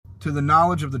to the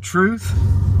knowledge of the truth.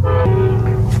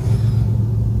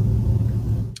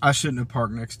 I shouldn't have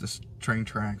parked next to train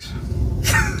tracks.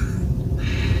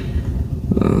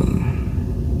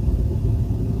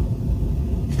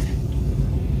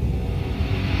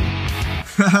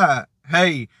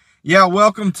 Hey, yeah,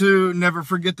 welcome to Never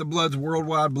Forget the Blood's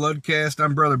Worldwide Bloodcast.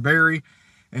 I'm Brother Barry,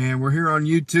 and we're here on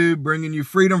YouTube bringing you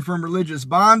freedom from religious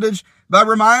bondage by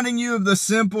reminding you of the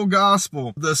simple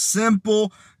gospel. The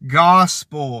simple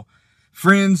gospel.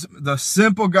 Friends, the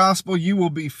simple gospel, you will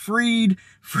be freed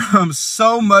from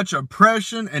so much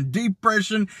oppression and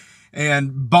depression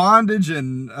and bondage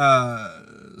and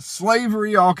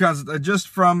slavery, all kinds of, just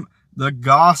from the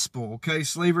gospel, okay?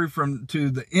 Slavery to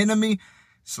the enemy,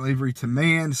 slavery to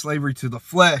man, slavery to the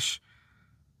flesh,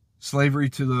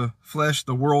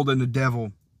 the world, and the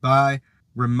devil, by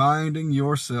reminding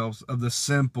yourselves of the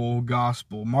simple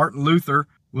gospel. Martin Luther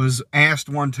was asked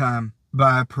one time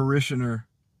by a parishioner,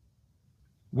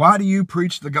 why do you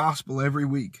preach the gospel every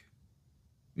week?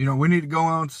 You know, we need to go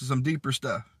on to some deeper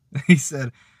stuff. He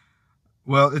said,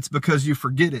 well, it's because you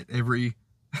forget it every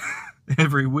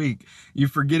week. You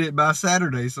forget it by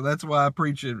Saturday, so that's why I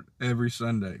preach it every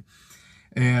Sunday.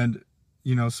 And,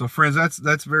 you know, so friends,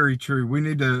 that's very true.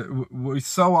 We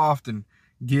so often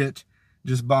get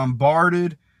just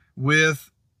bombarded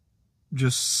with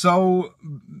just so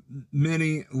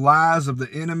many lies of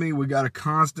the enemy. We got to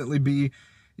constantly be,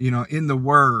 you know, in the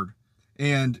Word.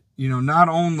 And, you know, not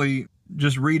only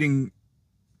just reading,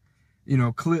 you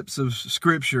know, clips of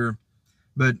Scripture,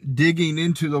 but digging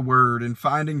into the Word and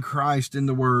finding Christ in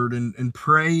the Word and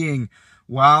praying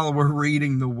while we're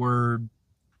reading the Word.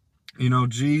 You know,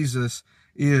 Jesus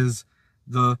is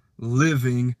the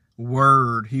living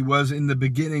Word. He was in the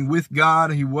beginning with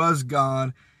God. He was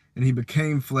God, and He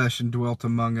became flesh and dwelt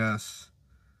among us.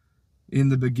 In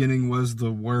the beginning was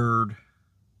the Word,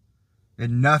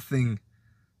 and nothing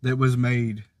that was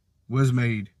made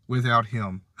without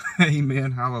Him.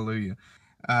 Amen. Hallelujah.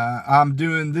 I'm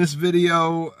doing this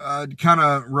video kind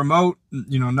of remote,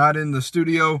 you know, not in the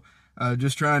studio,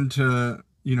 just trying to,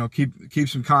 you know, keep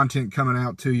some content coming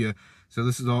out to you. So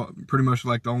this is pretty much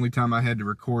like the only time I had to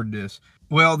record this.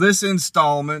 Well, this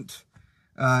installment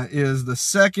is the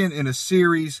second in a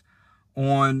series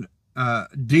on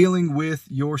dealing with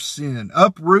your sin,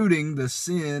 uprooting the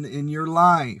sin in your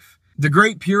life. The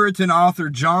great Puritan author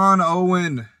John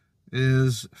Owen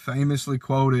is famously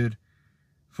quoted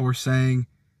for saying,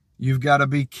 you've got to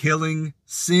be killing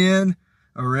sin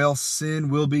or else sin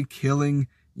will be killing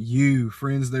you.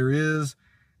 Friends, there is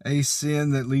a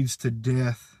sin that leads to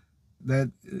death.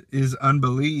 That is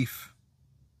unbelief.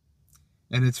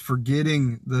 And it's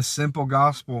forgetting the simple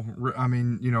gospel. I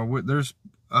mean, you know, there's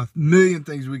a million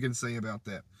things we can say about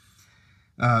that.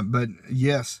 But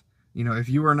yes, you know, if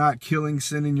you are not killing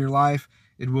sin in your life,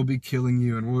 it will be killing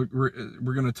you. And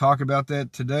we're going to talk about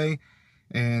that today.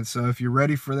 And so if you're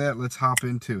ready for that, let's hop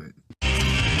into it.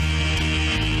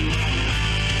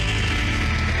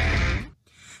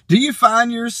 Do you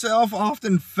find yourself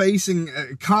often facing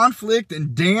conflict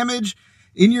and damage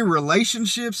in your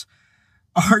relationships?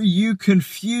 Are you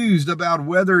confused about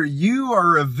whether you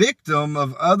are a victim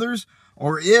of others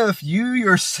or if you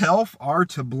yourself are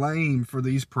to blame for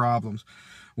these problems?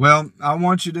 Well, I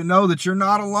want you to know that you're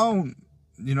not alone.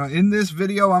 You know, in this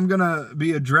video, I'm going to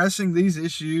be addressing these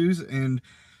issues and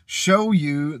show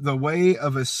you the way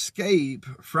of escape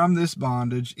from this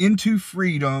bondage into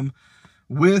freedom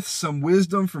with some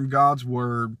wisdom from God's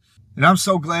Word. And I'm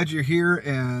so glad you're here,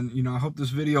 and, you know, I hope this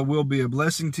video will be a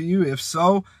blessing to you. If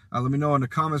so, let me know in the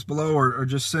comments below, or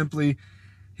just simply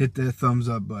hit that thumbs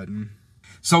up button.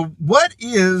 So what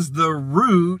is the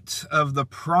root of the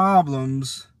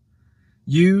problems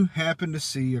you happen to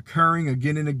see occurring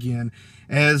again and again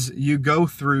as you go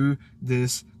through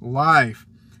this life?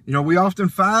 You know, we often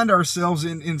find ourselves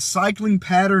in cycling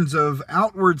patterns of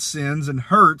outward sins and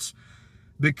hurts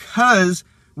because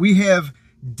we have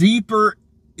deeper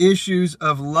issues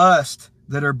of lust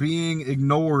that are being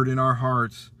ignored in our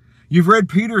hearts. You've read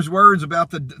Peter's words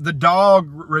about the dog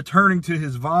returning to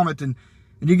his vomit, and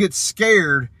you get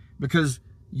scared because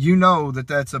you know that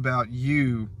that's about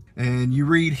you. And you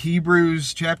read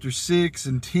Hebrews chapter 6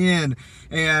 and 10,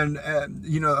 and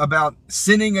you know, about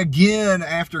sinning again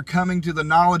after coming to the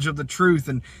knowledge of the truth,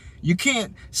 and you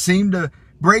can't seem to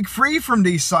break free from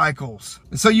these cycles.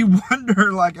 And so you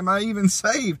wonder, like, am I even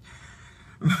saved?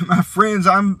 My friends,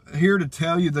 I'm here to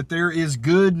tell you that there is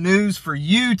good news for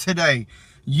you today.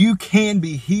 You can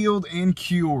be healed and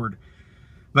cured,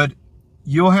 but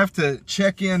you'll have to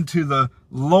check into the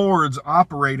Lord's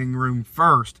operating room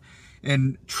first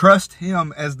and trust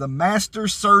Him as the master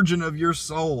surgeon of your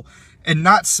soul. and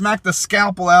not smack the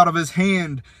scalpel out of his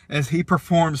hand as he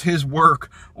performs his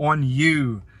work on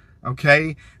you.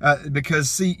 Okay? Because,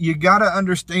 see, you got to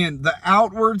understand, the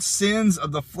outward sins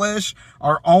of the flesh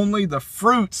are only the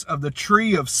fruits of the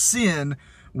tree of sin,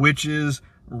 which is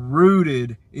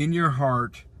rooted in your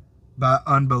heart by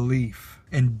unbelief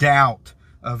and doubt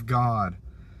of God.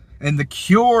 And the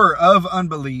cure of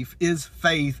unbelief is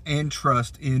faith and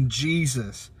trust in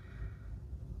Jesus.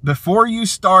 Before you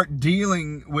start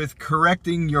dealing with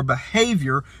correcting your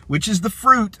behavior, which is the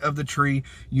fruit of the tree,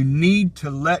 you need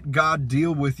to let God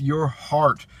deal with your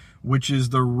heart, which is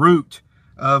the root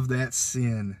of that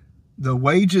sin. The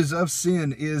wages of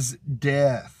sin is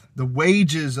death. The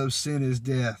wages of sin is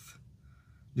death.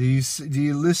 Do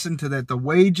you listen to that? The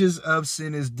wages of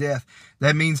sin is death.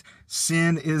 That means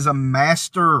sin is a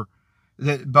master.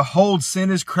 That, behold,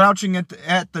 sin is crouching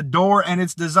at the door, and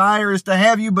its desire is to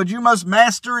have you, but you must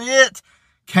master it.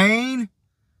 Cain?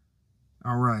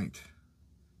 All right.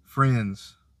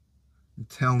 Friends, I'm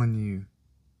telling you,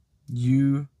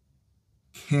 you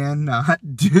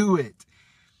cannot do it.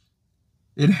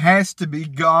 It has to be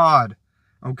God.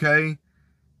 Okay?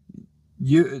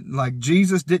 Like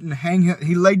Jesus didn't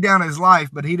he laid down his life,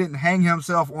 but he didn't hang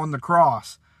himself on the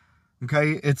cross.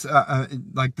 Okay, it's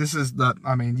like this is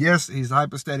yes, he's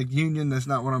hypostatic union. That's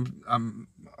not what I'm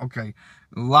okay.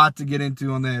 A lot to get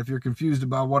into on that. If you're confused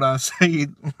about what I say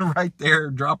right there,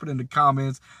 drop it in the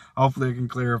comments. Hopefully I can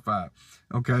clarify.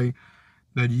 Okay,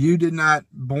 that you did not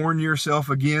born yourself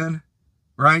again,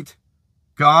 right?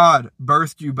 God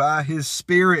birthed you by his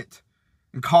Spirit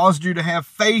and caused you to have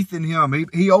faith in him.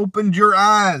 He opened your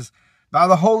eyes by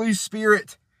the Holy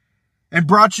Spirit and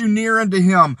brought you near unto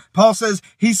him. Paul says,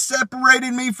 he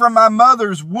separated me from my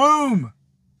mother's womb.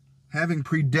 Having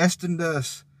predestined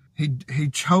us, he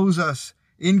chose us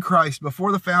in Christ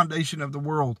before the foundation of the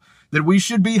world, that we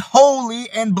should be holy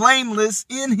and blameless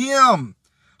in him.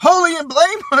 Holy and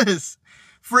blameless.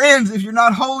 Friends, if you're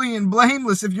not holy and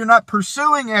blameless, if you're not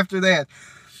pursuing after that,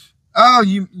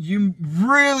 you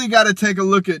really got to take a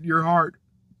look at your heart.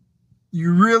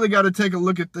 You really got to take a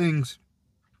look at things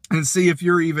and see if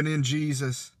you're even in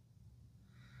Jesus.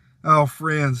 Oh,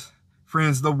 friends,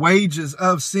 the wages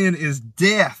of sin is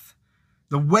death.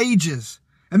 The wages.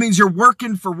 That means you're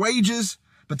working for wages,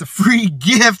 but the free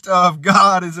gift of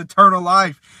God is eternal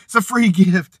life. It's a free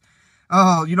gift.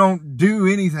 Oh, you don't do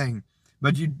anything,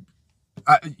 but you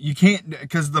can't,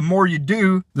 because the more you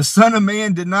do, the Son of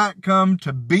Man did not come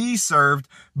to be served,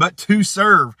 but to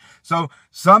serve. So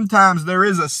sometimes there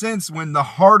is a sense when the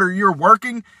harder you're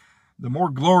working, the more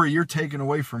glory you're taking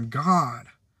away from God.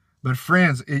 But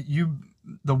friends,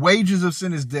 the wages of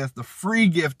sin is death. The free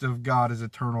gift of God is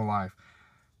eternal life.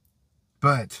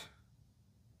 But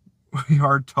we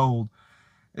are told,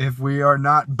 if we are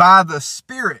not by the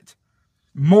Spirit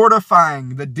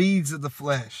mortifying the deeds of the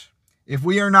flesh, if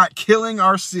we are not killing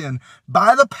our sin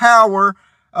by the power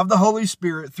of the Holy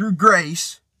Spirit through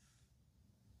grace,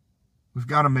 we've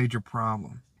got a major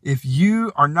problem. If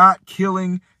you are not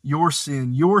killing your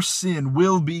sin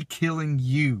will be killing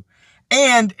you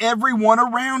and everyone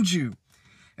around you.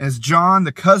 As John,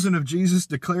 the cousin of Jesus,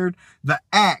 declared, the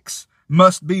axe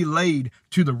must be laid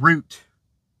to the root.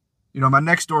 You know, my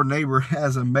next door neighbor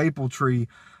has a maple tree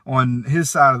on his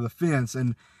side of the fence,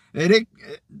 and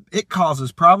it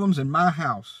causes problems in my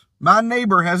house. My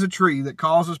neighbor has a tree that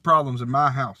causes problems in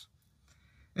my house.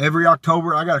 Every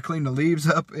October, I got to clean the leaves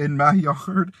up in my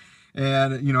yard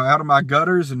and, out of my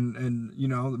gutters, and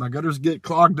my gutters get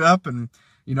clogged up, and,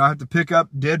 I have to pick up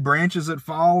dead branches that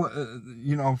fall,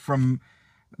 from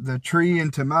the tree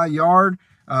into my yard.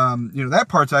 That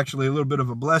part's actually a little bit of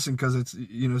a blessing because it's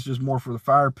just more for the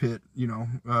fire pit,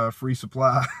 free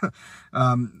supply.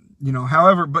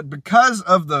 However, but because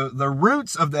of the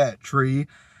roots of that tree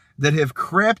that have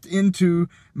crept into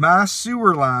my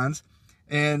sewer lines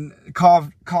and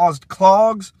caused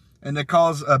clogs, and they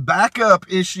cause backup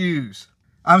issues.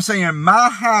 I'm saying my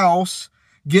house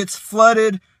gets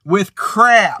flooded with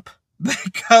crap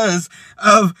because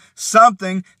of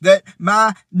something that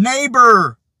my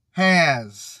neighbor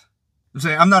has. I'm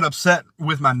saying I'm not upset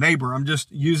with my neighbor. I'm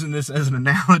just using this as an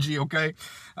analogy, okay?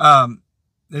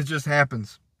 It just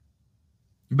happens.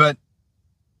 But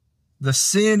the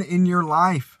sin in your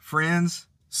life, friends,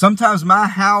 sometimes my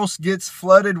house gets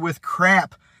flooded with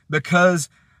crap because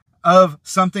of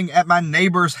something at my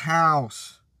neighbor's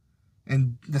house.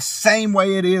 And the same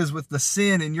way it is with the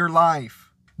sin in your life.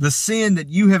 The sin that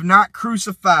you have not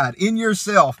crucified in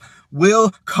yourself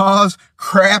will cause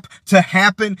crap to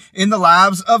happen in the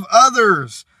lives of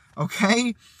others.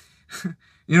 Okay?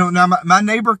 Now my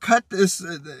neighbor cut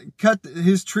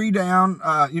his tree down,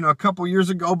 a couple years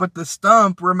ago, but the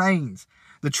stump remains.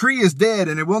 The tree is dead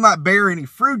and it will not bear any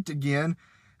fruit again.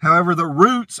 However, the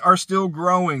roots are still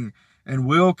growing and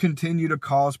will continue to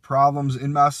cause problems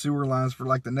in my sewer lines for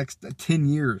like the next 10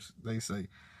 years, they say.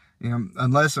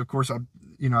 Unless, of course, I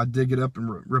dig it up and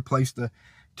replace the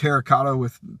terracotta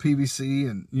with PVC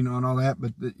and, and all that.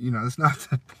 But, that's not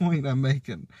the point I'm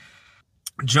making.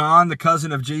 John, the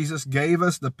cousin of Jesus, gave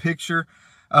us the picture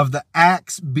of the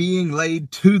axe being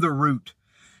laid to the root.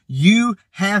 You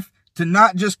have to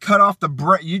not just cut off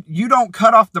you don't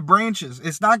cut off the branches.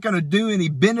 It's not going to do any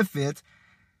benefit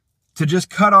to just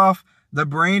cut off the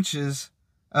branches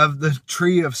of the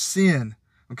tree of sin.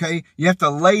 Okay? You have to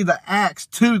lay the axe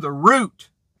to the root.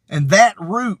 And that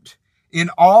root, in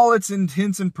all its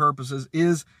intents and purposes,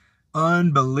 is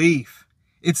unbelief.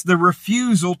 It's the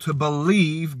refusal to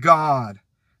believe God.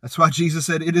 That's why Jesus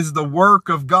said, it is the work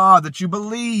of God that you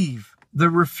believe. The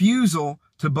refusal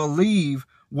to believe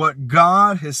what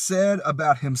God has said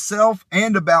about himself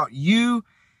and about you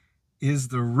is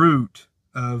the root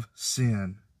of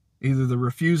sin. Either the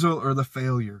refusal or the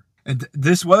failure. And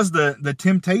this was the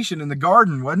temptation in the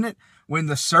garden, wasn't it? When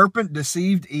the serpent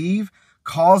deceived Eve,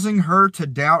 causing her to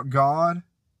doubt God.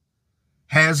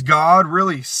 Has God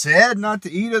really said not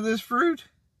to eat of this fruit?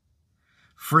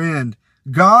 Friend,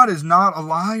 God is not a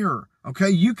liar. Okay,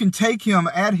 you can take him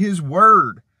at his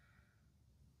word.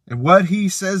 And what he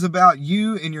says about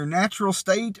you in your natural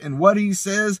state and what he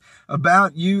says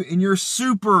about you in your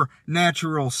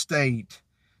supernatural state.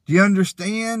 Do you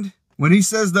understand? When he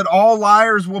says that all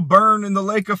liars will burn in the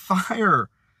lake of fire,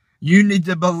 you need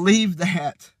to believe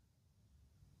that.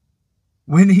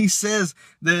 When he says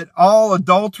that all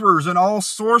adulterers and all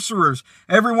sorcerers,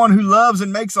 everyone who loves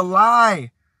and makes a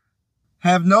lie,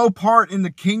 have no part in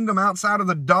the kingdom outside of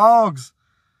the dogs.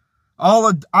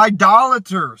 All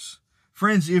idolaters.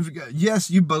 Friends,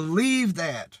 yes, you believe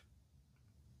that.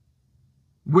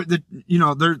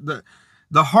 The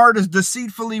heart is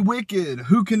deceitfully wicked.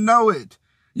 Who can know it?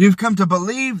 You've come to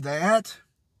believe that.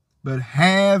 But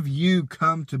have you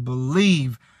come to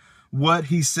believe what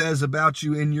he says about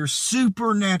you in your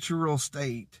supernatural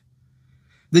state?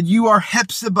 That you are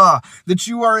Hephzibah, that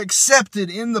you are accepted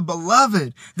in the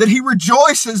beloved, that he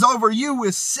rejoices over you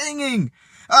with singing.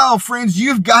 Oh, friends,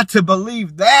 you've got to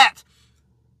believe that.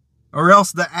 Or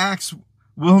else the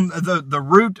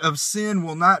root of sin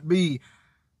will not be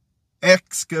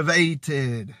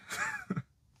excavated.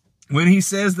 When he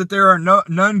says that there are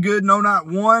none good, no, not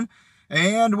one,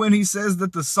 and when he says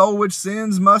that the soul which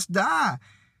sins must die,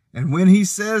 and when he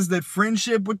says that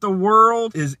friendship with the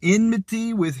world is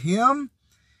enmity with him,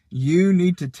 you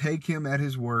need to take him at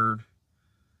his word.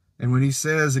 And when he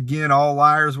says, again, all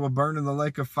liars will burn in the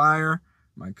lake of fire,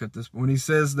 I might cut this. When he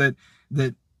says that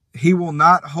he will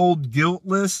not hold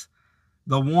guiltless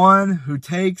the one who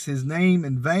takes his name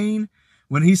in vain,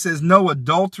 when he says no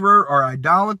adulterer or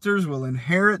idolaters will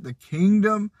inherit the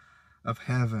kingdom of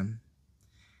heaven,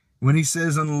 when he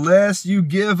says unless you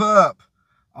give up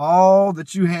all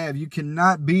that you have, you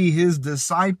cannot be his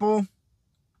disciple,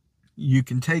 you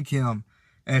can take him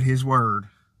at his word.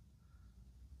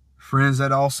 Friends,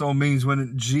 that also means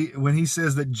when he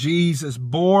says that Jesus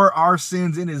bore our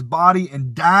sins in his body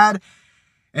and died,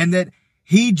 and that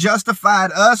he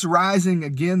justified us, rising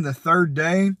again the third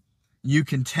day, you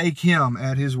can take him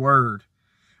at his word.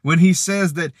 When he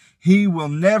says that he will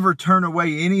never turn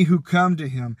away any who come to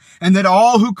him, and that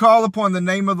all who call upon the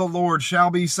name of the Lord shall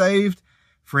be saved,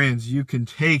 friends, you can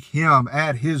take him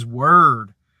at his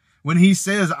word. When he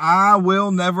says, I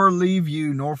will never leave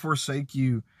you nor forsake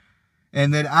you,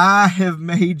 and that I have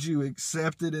made you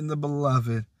accepted in the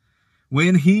beloved.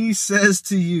 When he says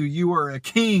to you, you are a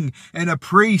king and a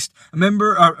priest, a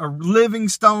living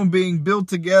stone being built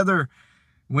together.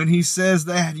 When he says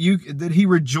that he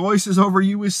rejoices over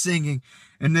you with singing,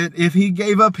 and that if he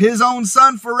gave up his own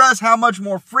son for us, how much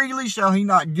more freely shall he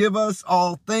not give us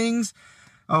all things?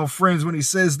 Oh, friends, when he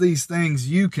says these things,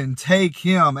 you can take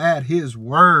him at his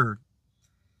word.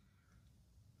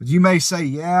 But you may say,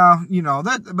 yeah,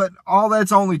 but all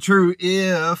that's only true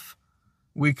if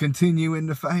we continue in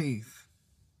the faith.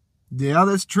 Yeah,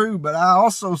 that's true. But I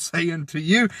also say unto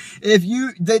you,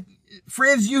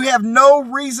 friends, you have no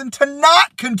reason to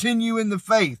not continue in the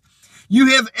faith. You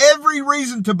have every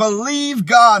reason to believe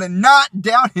God and not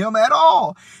doubt him at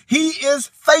all. He is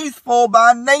faithful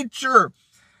by nature.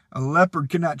 A leopard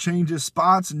cannot change his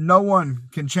spots. No one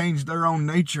can change their own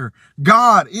nature.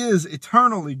 God is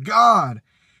eternally God.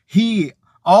 He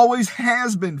always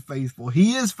has been faithful.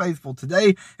 He is faithful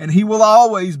today, and he will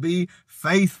always be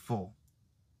faithful.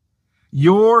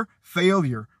 Your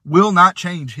failure will not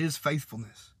change his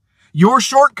faithfulness. Your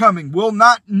shortcoming will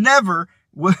never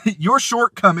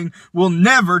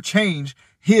change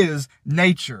his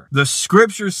nature. The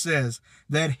scripture says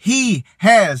that he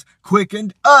has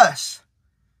quickened us.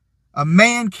 A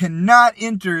man cannot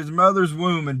enter his mother's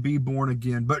womb and be born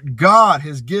again, but God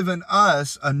has given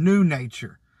us a new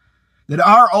nature. That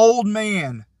our old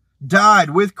man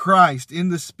died with Christ in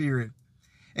the Spirit,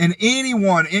 and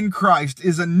anyone in Christ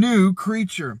is a new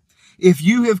creature. If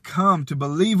you have come to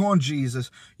believe on Jesus,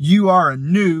 you are a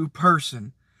new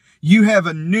person. You have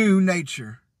a new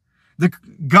nature.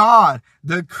 God,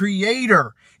 the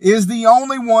Creator, is the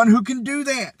only one who can do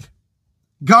that.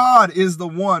 God is the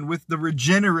one with the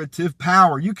regenerative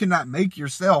power. You cannot make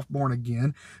yourself born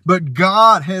again, but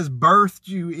God has birthed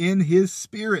you in his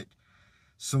Spirit.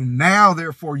 So now,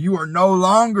 therefore, you are no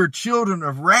longer children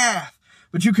of wrath,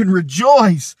 but you can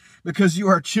rejoice because you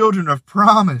are children of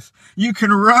promise. You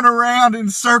can run around in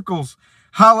circles,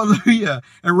 hallelujah,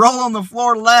 and roll on the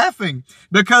floor laughing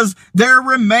because there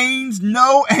remains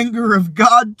no anger of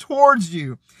God towards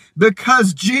you,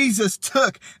 because Jesus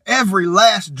took every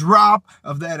last drop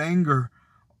of that anger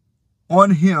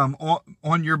on him,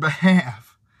 on your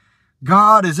behalf.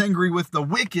 God is angry with the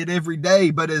wicked every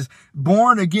day, but as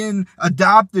born again,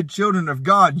 adopted children of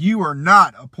God, you are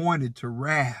not appointed to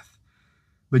wrath,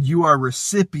 but you are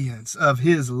recipients of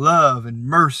his love and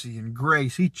mercy and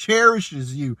grace. He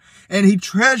cherishes you and he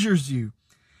treasures you.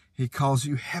 He calls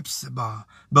you Hephzibah,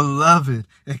 beloved,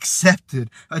 accepted,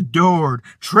 adored,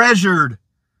 treasured.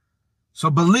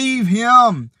 So believe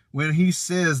him when he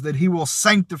says that he will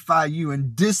sanctify you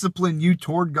and discipline you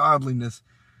toward godliness,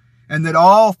 and that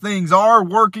all things are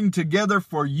working together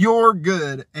for your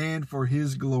good and for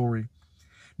his glory.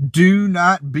 Do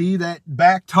not be that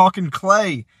back-talking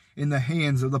clay in the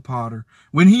hands of the potter.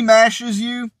 When he mashes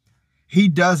you, he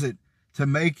does it to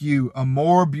make you a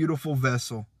more beautiful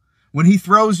vessel. When he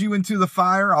throws you into the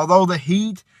fire, although the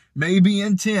heat may be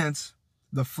intense,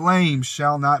 the flame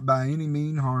shall not by any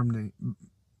means harm thee.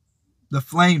 The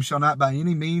flame shall not by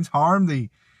any means harm thee.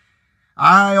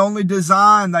 I only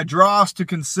design thy dross to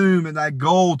consume and thy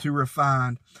gold to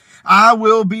refine. I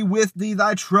will be with thee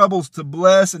thy troubles to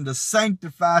bless and to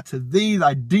sanctify to thee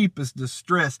thy deepest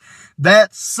distress.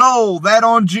 That soul that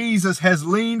on Jesus has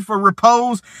leaned for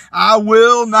repose, I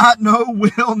will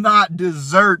not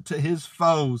desert to his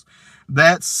foes.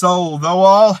 That soul, though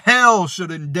all hell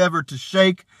should endeavor to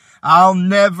shake, I'll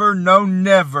never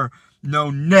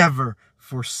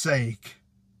forsake.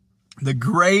 The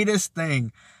greatest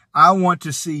thing I want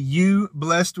to see you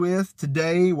blessed with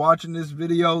today, watching this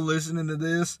video, listening to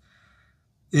this,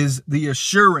 is the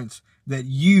assurance that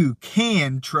you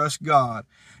can trust God.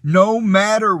 No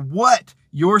matter what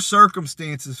your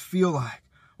circumstances feel like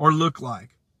or look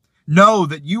like. Know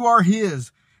that you are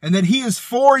his and that he is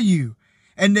for you,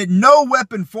 and that no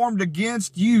weapon formed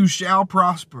against you shall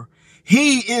prosper.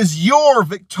 He is your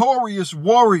victorious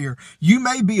warrior. You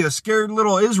may be a scared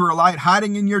little Israelite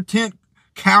hiding in your tent,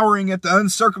 cowering at the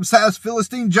uncircumcised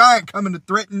Philistine giant coming to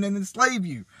threaten and enslave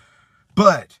you.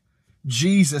 But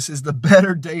Jesus is the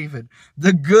better David,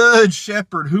 the good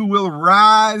shepherd who will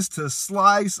rise to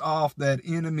slice off that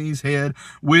enemy's head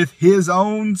with his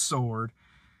own sword.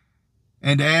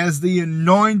 And as the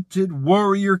anointed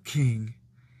warrior king,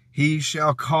 he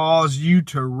shall cause you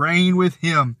to reign with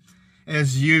him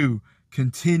as you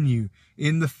continue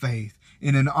in the faith,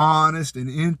 in an honest and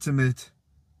intimate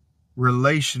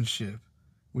relationship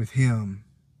with him.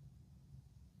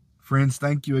 Friends,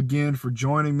 thank you again for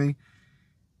joining me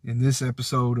in this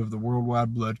episode of the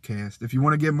Worldwide Bloodcast. If you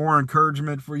want to get more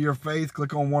encouragement for your faith,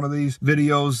 click on one of these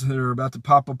videos that are about to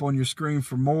pop up on your screen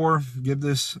for more. Give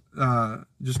this,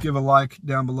 just give a like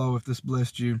down below if this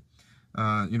blessed you.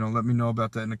 Let me know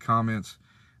about that in the comments.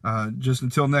 Just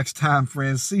until next time,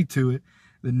 friends, see to it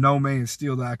that no man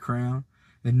steal thy crown,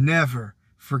 and never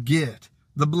forget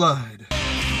the blood.